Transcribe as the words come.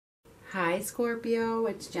Hi Scorpio,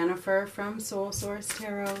 it's Jennifer from Soul Source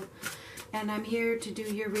Tarot, and I'm here to do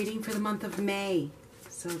your reading for the month of May.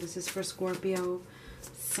 So this is for Scorpio,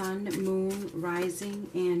 Sun, Moon, Rising,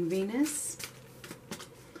 and Venus.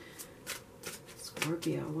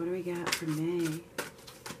 Scorpio, what do we got for May?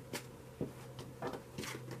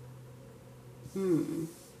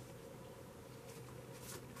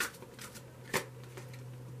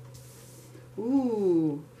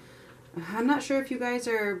 Ooh. I'm not sure if you guys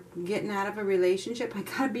are getting out of a relationship. I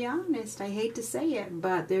gotta be honest. I hate to say it,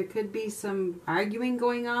 but there could be some arguing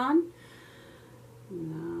going on.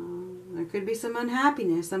 No, there could be some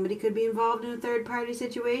unhappiness. Somebody could be involved in a third-party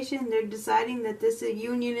situation. They're deciding that this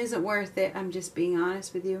union isn't worth it. I'm just being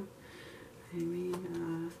honest with you. I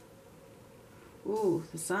mean, ooh,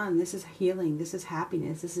 the Sun. This is healing. This is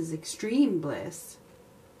happiness. This is extreme bliss.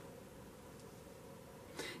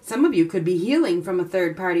 Some of you could be healing from a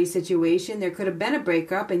third-party situation. There could have been a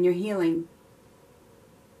breakup and you're healing.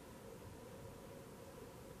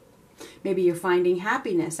 Maybe you're finding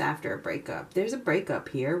happiness after a breakup. There's a breakup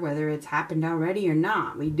here, whether it's happened already or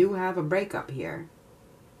not. We do have a breakup here.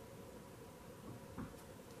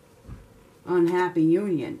 Unhappy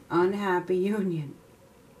union. Unhappy union.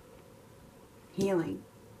 Healing.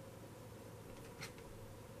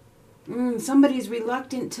 Somebody's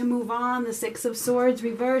reluctant to move on. The Six of Swords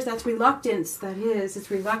reversed. That's reluctance. That is.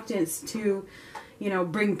 It's reluctance to,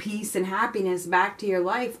 bring peace and happiness back to your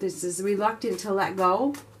life. This is reluctant to let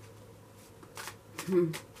go.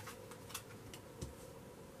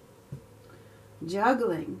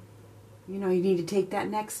 Juggling. You need to take that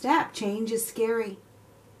next step. Change is scary.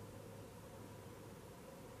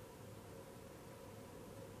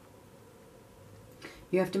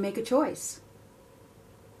 You have to make a choice.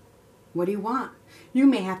 What do you want? You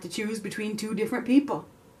may have to choose between two different people.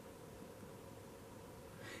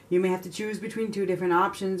 You may have to choose between two different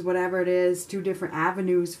options, whatever it is, two different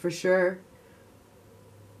avenues for sure.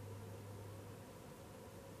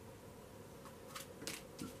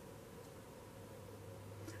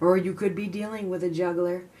 Or you could be dealing with a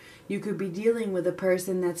juggler. You could be dealing with a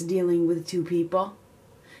person that's dealing with two people.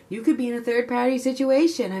 You could be in a third-party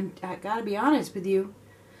situation. I gotta be honest with you.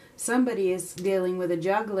 Somebody is dealing with a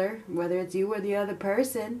juggler, whether it's you or the other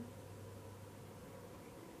person.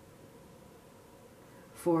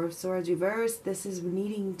 Four of Swords reversed. This is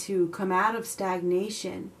needing to come out of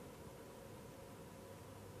stagnation.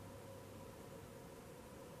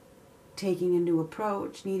 Taking a new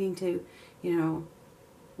approach. Needing to,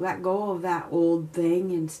 let go of that old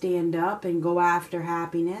thing and stand up and go after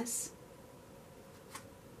happiness.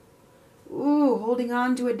 Ooh, holding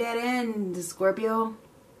on to a dead end, Scorpio.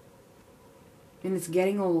 And it's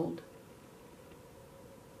getting old.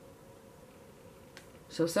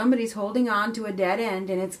 So somebody's holding on to a dead end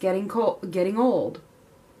and it's getting old.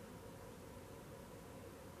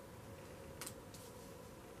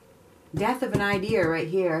 Death of an idea right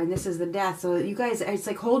here. And this is the death. So you guys, it's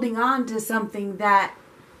like holding on to something that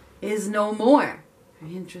is no more.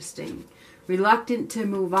 Interesting. Reluctant to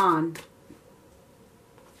move on.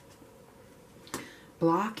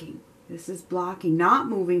 Blocking. This is blocking. Not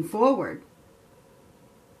moving forward.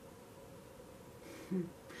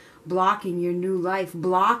 Blocking your new life,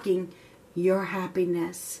 blocking your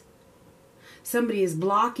happiness. Somebody is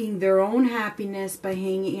blocking their own happiness by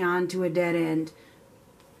hanging on to a dead end.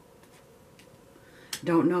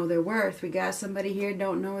 Don't know their worth. We got somebody here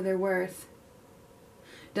don't know their worth.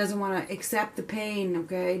 Doesn't want to accept the pain,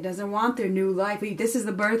 okay? Doesn't want their new life. This is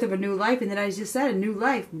the birth of a new life. And then I just said a new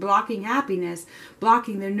life. Blocking happiness.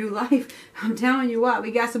 Blocking their new life. I'm telling you what. We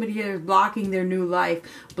got somebody here blocking their new life.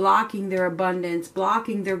 Blocking their abundance.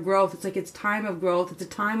 Blocking their growth. It's like it's time of growth. It's a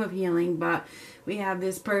time of healing. But we have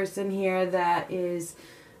this person here that is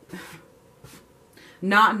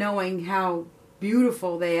not knowing how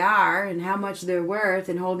beautiful they are and how much they're worth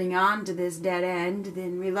and holding on to this dead end,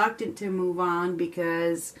 then reluctant to move on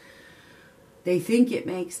because they think it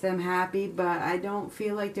makes them happy, but I don't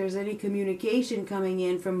feel like there's any communication coming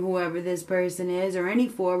in from whoever this person is, or any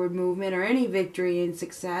forward movement or any victory and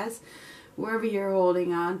success. Whoever you're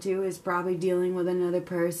holding on to is probably dealing with another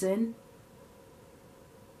person.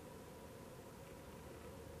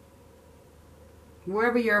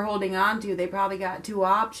 Whoever you're holding on to, they probably got two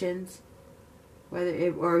options.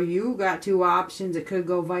 Or you got two options. It could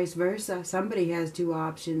go vice versa. Somebody has two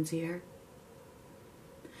options here.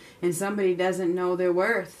 And somebody doesn't know their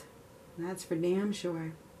worth. That's for damn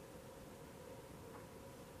sure.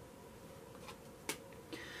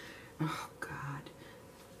 Oh, God.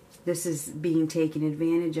 This is being taken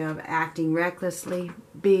advantage of. Acting recklessly.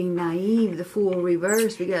 Being naive. The Fool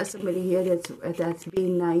reversed. We got somebody here that's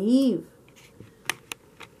being naive.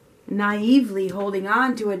 naively holding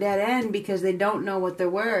on to a dead end because they don't know what they're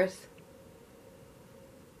worth.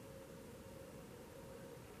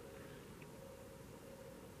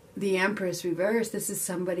 The Empress reverse, this is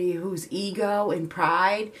somebody whose ego and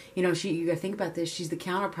pride, you gotta think about this, she's the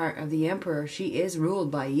counterpart of the Emperor. She is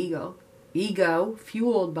ruled by ego. Ego,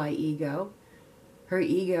 fueled by ego. Her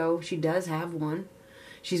ego, she does have one.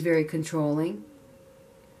 She's very controlling.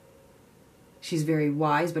 She's very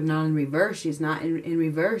wise, but not in reverse. She's not in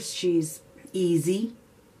reverse. She's easy.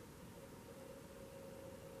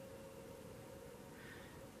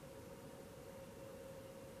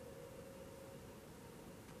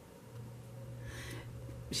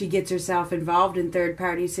 She gets herself involved in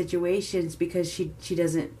third-party situations because she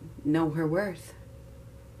doesn't know her worth.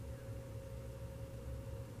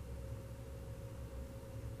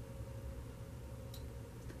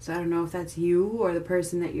 So I don't know if that's you or the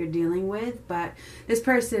person that you're dealing with, but this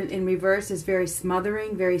person in reverse is very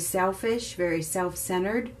smothering, very selfish, very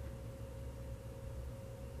self-centered.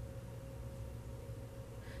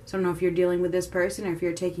 So I don't know if you're dealing with this person or if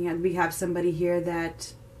you're taking it. We have somebody here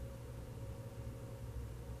that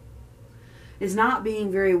is not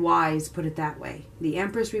being very wise, put it that way. The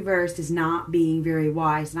Empress reversed is not being very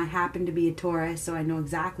wise. And I happen to be a Taurus, so I know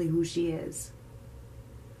exactly who she is.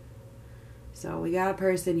 So we got a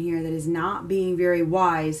person here that is not being very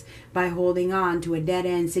wise by holding on to a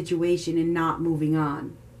dead-end situation and not moving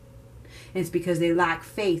on. And it's because they lack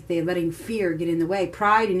faith. They're letting fear get in the way.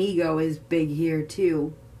 Pride and ego is big here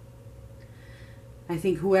too. I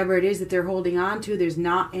think whoever it is that they're holding on to, there's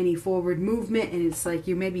not any forward movement, and it's like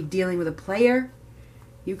you may be dealing with a player.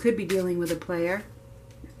 You could be dealing with a player.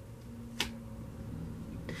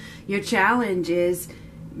 Your challenge is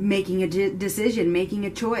making a decision, making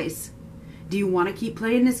a choice. Do you want to keep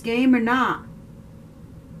playing this game or not?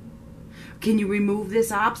 Can you remove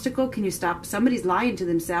this obstacle? Can you stop? Somebody's lying to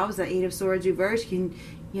themselves. The Eight of Swords reverse. The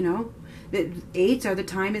eights are the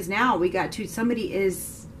time is now. We got to, somebody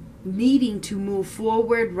is needing to move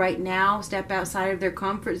forward right now, step outside of their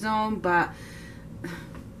comfort zone, but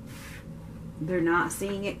they're not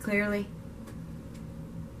seeing it clearly.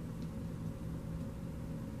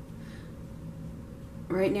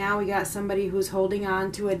 Right now we got somebody who's holding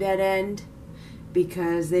on to a dead end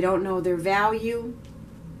because they don't know their value.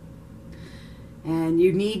 And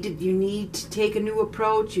you need to take a new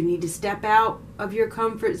approach. You need to step out of your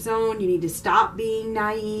comfort zone. You need to stop being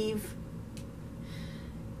naive.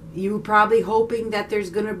 You're probably hoping that there's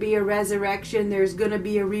going to be a resurrection, there's going to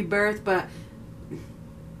be a rebirth, but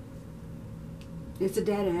it's a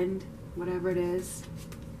dead end, whatever it is.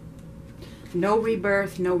 No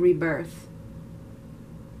rebirth, no rebirth.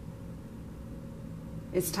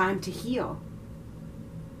 It's time to heal.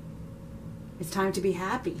 It's time to be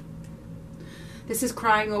happy. This is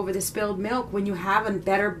crying over the spilled milk when you have a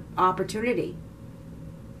better opportunity.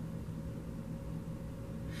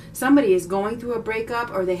 Somebody is going through a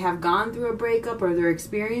breakup, or they have gone through a breakup, or they're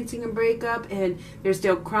experiencing a breakup, and they're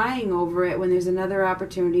still crying over it when there's another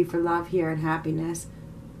opportunity for love here and happiness.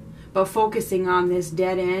 But focusing on this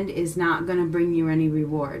dead end is not going to bring you any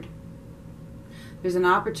reward. There's an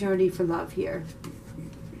opportunity for love here.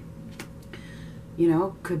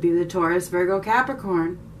 Could be the Taurus, Virgo,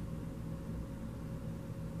 Capricorn.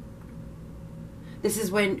 This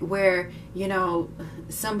is where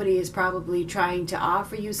somebody is probably trying to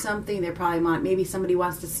offer you something. They're probably maybe somebody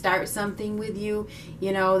wants to start something with you.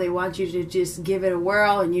 They want you to just give it a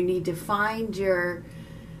whirl, and you need to find your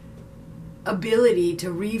ability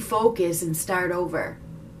to refocus and start over.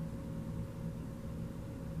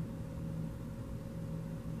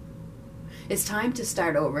 It's time to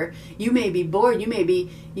start over. You may be bored. You may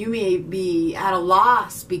be at a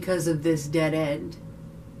loss because of this dead end.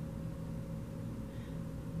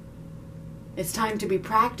 It's time to be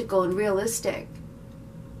practical and realistic.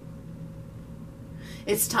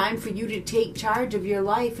 It's time for you to take charge of your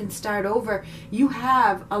life and start over. You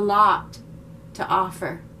have a lot to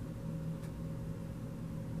offer.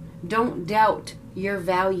 Don't doubt your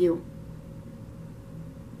value.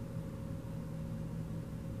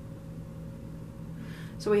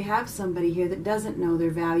 So we have somebody here that doesn't know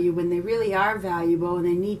their value when they really are valuable, and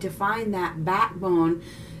they need to find that backbone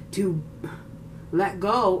to let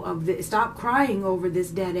go of this. Stop crying over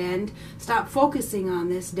this dead end. Stop focusing on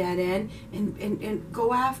this dead end, and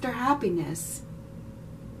go after happiness.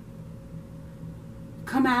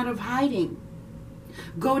 Come out of hiding.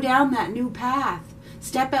 Go down that new path.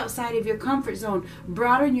 Step outside of your comfort zone.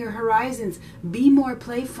 Broaden your horizons. Be more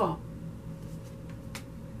playful.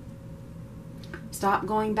 Stop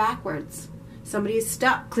going backwards. Somebody is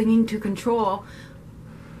stuck, clinging to control,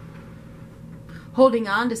 holding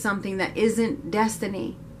on to something that isn't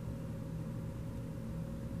destiny.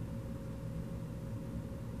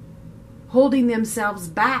 holding themselves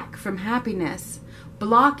back from happiness,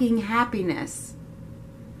 blocking happiness.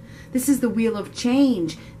 This is the wheel of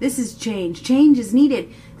change. This is change. Change is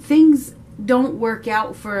needed. Things don't work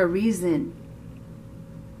out for a reason.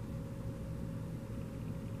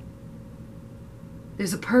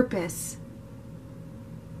 There's a purpose.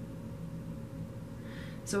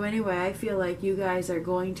 So anyway, I feel like you guys are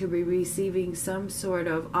going to be receiving some sort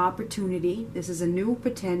of opportunity. This is a new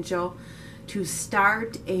potential to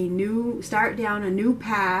start down a new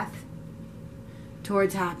path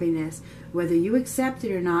towards happiness. Whether you accept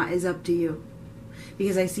it or not is up to you.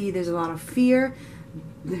 Because I see there's a lot of fear.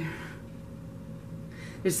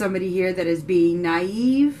 There's somebody here that is being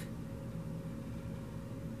naive,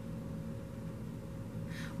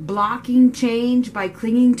 blocking change by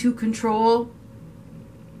clinging to control,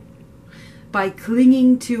 by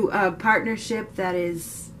clinging to a partnership that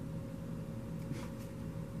is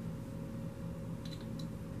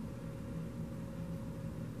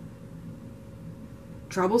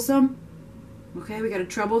troublesome. Okay, we got a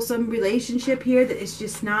troublesome relationship here that is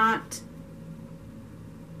just not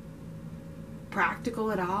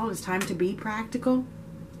practical at all. It's time to be practical.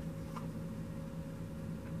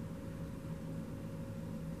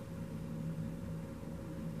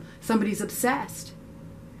 Somebody's obsessed.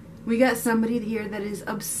 We got somebody here that is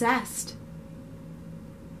obsessed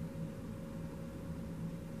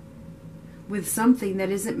with something that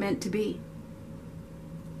isn't meant to be.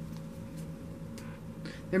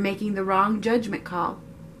 They're making the wrong judgment call.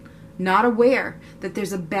 Not aware that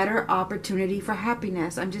there's a better opportunity for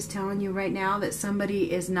happiness. I'm just telling you right now that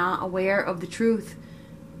somebody is not aware of the truth.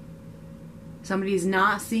 Somebody is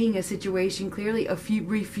not seeing a situation clearly,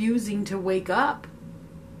 refusing to wake up.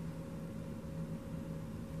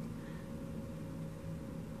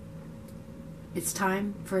 It's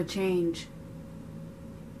time for a change.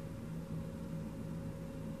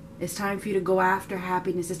 It's time for you to go after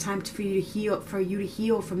happiness. It's time for you to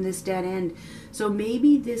heal from this dead end. So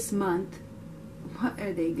maybe this month, what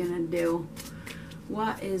are they gonna do?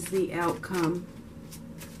 What is the outcome?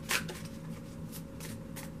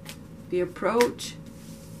 The approach.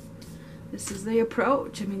 This is the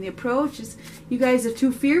approach. I mean, the approach is, you guys are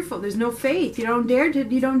too fearful. There's no faith. You don't dare to.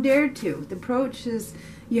 The approach is,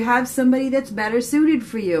 you have somebody that's better suited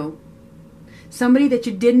for you. Somebody that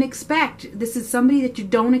you didn't expect. This is somebody that you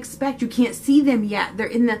don't expect. You can't see them yet. They're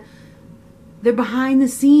behind the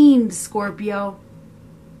scenes, Scorpio.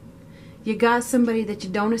 You got somebody that you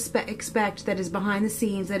don't expect that is behind the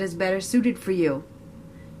scenes, that is better suited for you.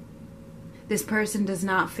 This person does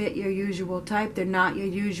not fit your usual type. They're not your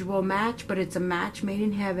usual match, but it's a match made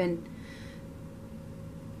in heaven.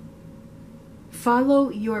 Follow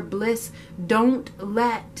your bliss. Don't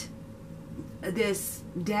let this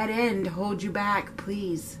dead end hold you back,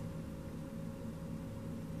 please.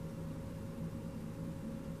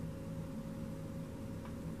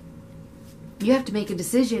 You have to make a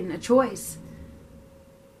decision, a choice.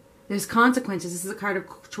 There's consequences. This is a card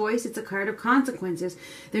of choice. It's a card of consequences.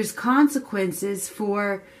 There's consequences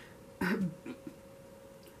for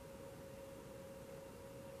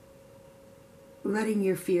letting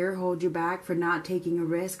your fear hold you back, for not taking a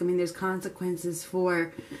risk. I mean, there's consequences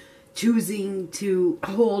for choosing to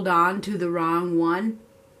hold on to the wrong one.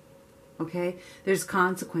 Okay? There's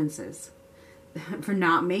consequences for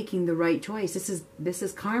not making the right choice. This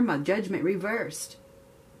is karma, judgment reversed.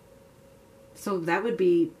 So that would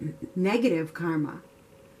be negative karma.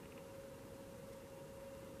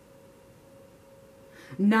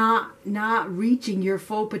 Not reaching your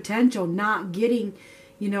full potential, not getting,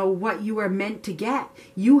 what you are meant to get.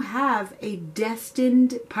 You have a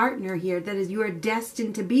destined partner here that is you are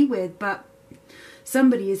destined to be with, but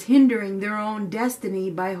somebody is hindering their own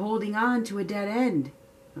destiny by holding on to a dead end.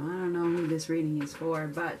 I don't know who this reading is for,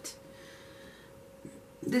 but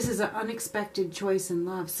this is an unexpected choice in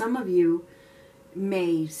love. Some of you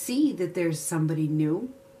may see that there's somebody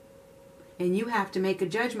new, and you have to make a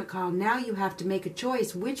judgment call. Now you have to make a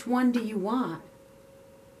choice. Which one do you want?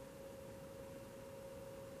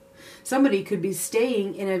 Somebody could be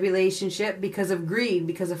staying in a relationship because of greed,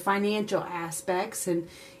 because of financial aspects, and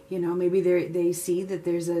maybe they see that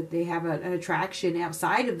they have an attraction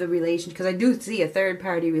outside of the relationship. Because I do see a third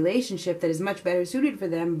party relationship that is much better suited for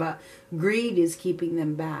them, but greed is keeping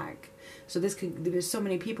them back. So there's so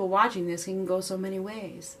many people watching this, it can go so many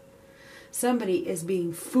ways. Somebody is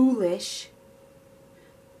being foolish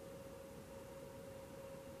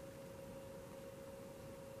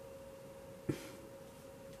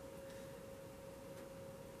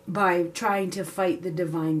by trying to fight the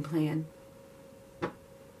divine plan.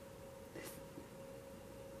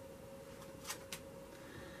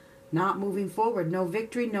 Not moving forward. No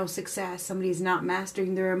victory, no success. Somebody's not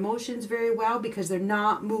mastering their emotions very well because they're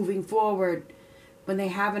not moving forward when they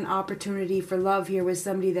have an opportunity for love here with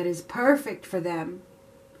somebody that is perfect for them.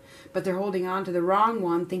 But they're holding on to the wrong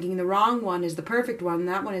one, thinking the wrong one is the perfect one.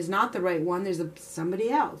 That one is not the right one. There's somebody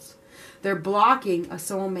else. They're blocking a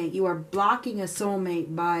soulmate. You are blocking a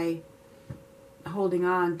soulmate by holding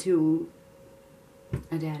on to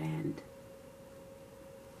a dead end.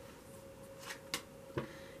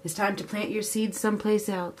 It's time to plant your seeds someplace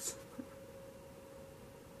else.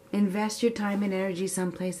 Invest your time and energy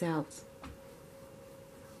someplace else.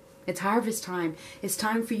 It's harvest time. It's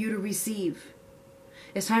time for you to receive.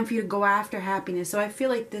 It's time for you to go after happiness. So I feel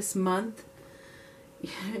like this month,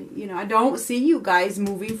 you know, I don't see you guys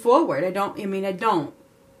moving forward. I don't.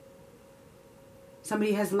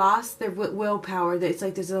 Somebody has lost their willpower. It's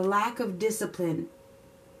like there's a lack of discipline.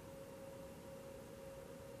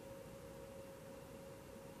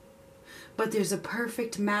 But there's a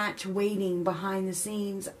perfect match waiting behind the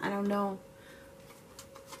scenes. I don't know.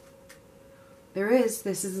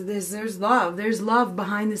 There's love. There's love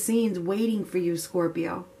behind the scenes waiting for you,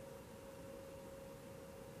 Scorpio.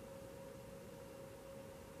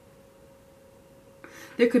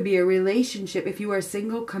 There could be a relationship, if you are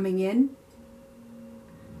single, coming in.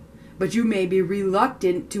 But you may be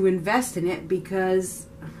reluctant to invest in it because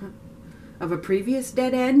of a previous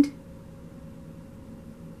dead end.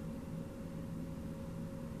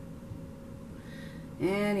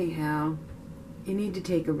 Anyhow, you need to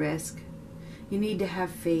take a risk. You need to have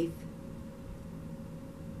faith.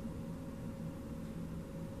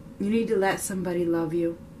 You need to let somebody love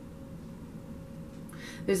you.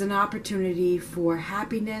 There's an opportunity for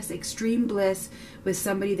happiness, extreme bliss with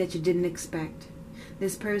somebody that you didn't expect.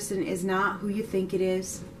 This person is not who you think it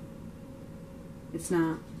is. It's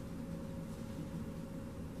not.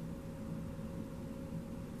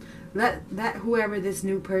 Let whoever this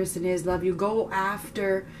new person is love you. Go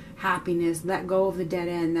after happiness. Let go of the dead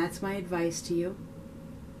end. That's my advice to you.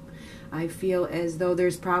 I feel as though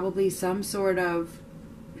there's probably some sort of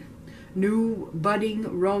new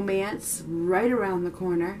budding romance right around the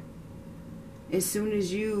corner. As soon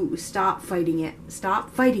as you stop fighting it. Stop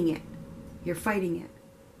fighting it. You're fighting it.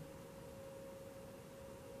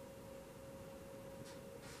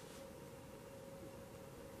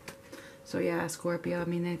 So yeah, Scorpio, I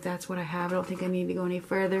mean, that's what I have. I don't think I need to go any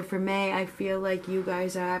further. For May, I feel like you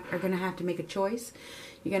guys are going to have to make a choice.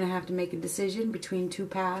 You're going to have to make a decision between two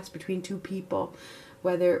paths, between two people.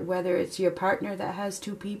 Whether it's your partner that has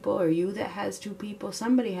two people or you that has two people.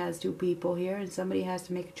 Somebody has two people here, and somebody has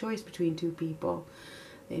to make a choice between two people.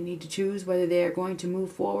 They need to choose whether they're going to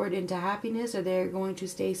move forward into happiness or they're going to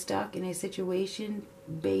stay stuck in a situation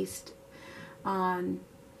based on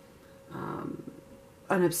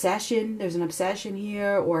an obsession. There's an obsession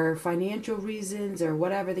here, or financial reasons, or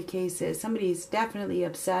whatever the case is. Somebody's definitely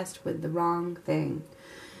obsessed with the wrong thing.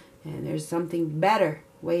 And there's something better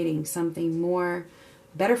waiting, something more,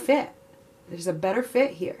 better fit. There's a better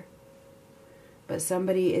fit here. But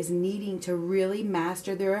somebody is needing to really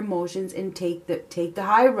master their emotions and take the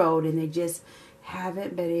high road, and they just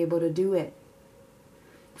haven't been able to do it.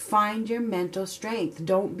 Find your mental strength.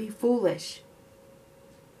 Don't be foolish.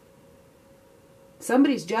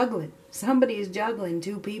 Somebody's juggling. Somebody is juggling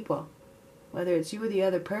two people. Whether it's you or the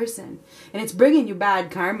other person. And it's bringing you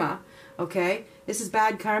bad karma. Okay? This is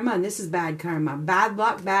bad karma and this is bad karma. Bad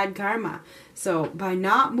luck, bad karma. So by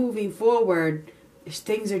not moving forward,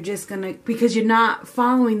 things are just going to... Because you're not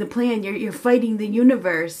following the plan. You're fighting the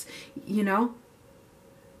universe. You know?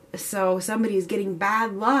 So somebody is getting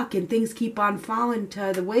bad luck and things keep on falling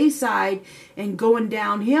to the wayside and going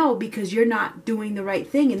downhill because you're not doing the right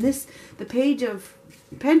thing. And the Page of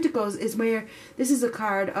Pentacles is where this is a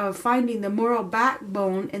card of finding the moral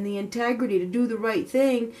backbone and the integrity to do the right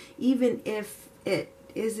thing, even if it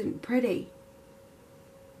isn't pretty,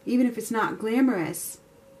 even if it's not glamorous.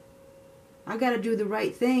 I got to do the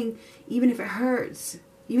right thing, even if it hurts,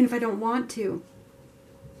 even if I don't want to.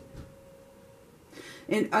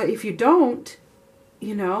 And if you don't,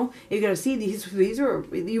 you know, you're going to see these are,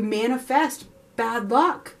 you manifest bad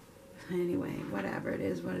luck. Anyway, whatever, it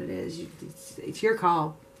is what it is. It's your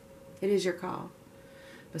call. It is your call.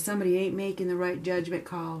 But somebody ain't making the right judgment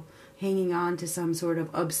call, hanging on to some sort of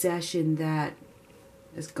obsession that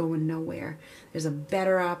is going nowhere. There's a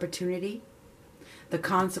better opportunity. The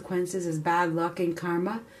consequences is bad luck and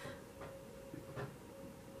karma.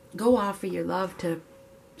 Go offer your love to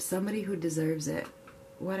somebody who deserves it.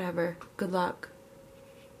 Whatever. Good luck.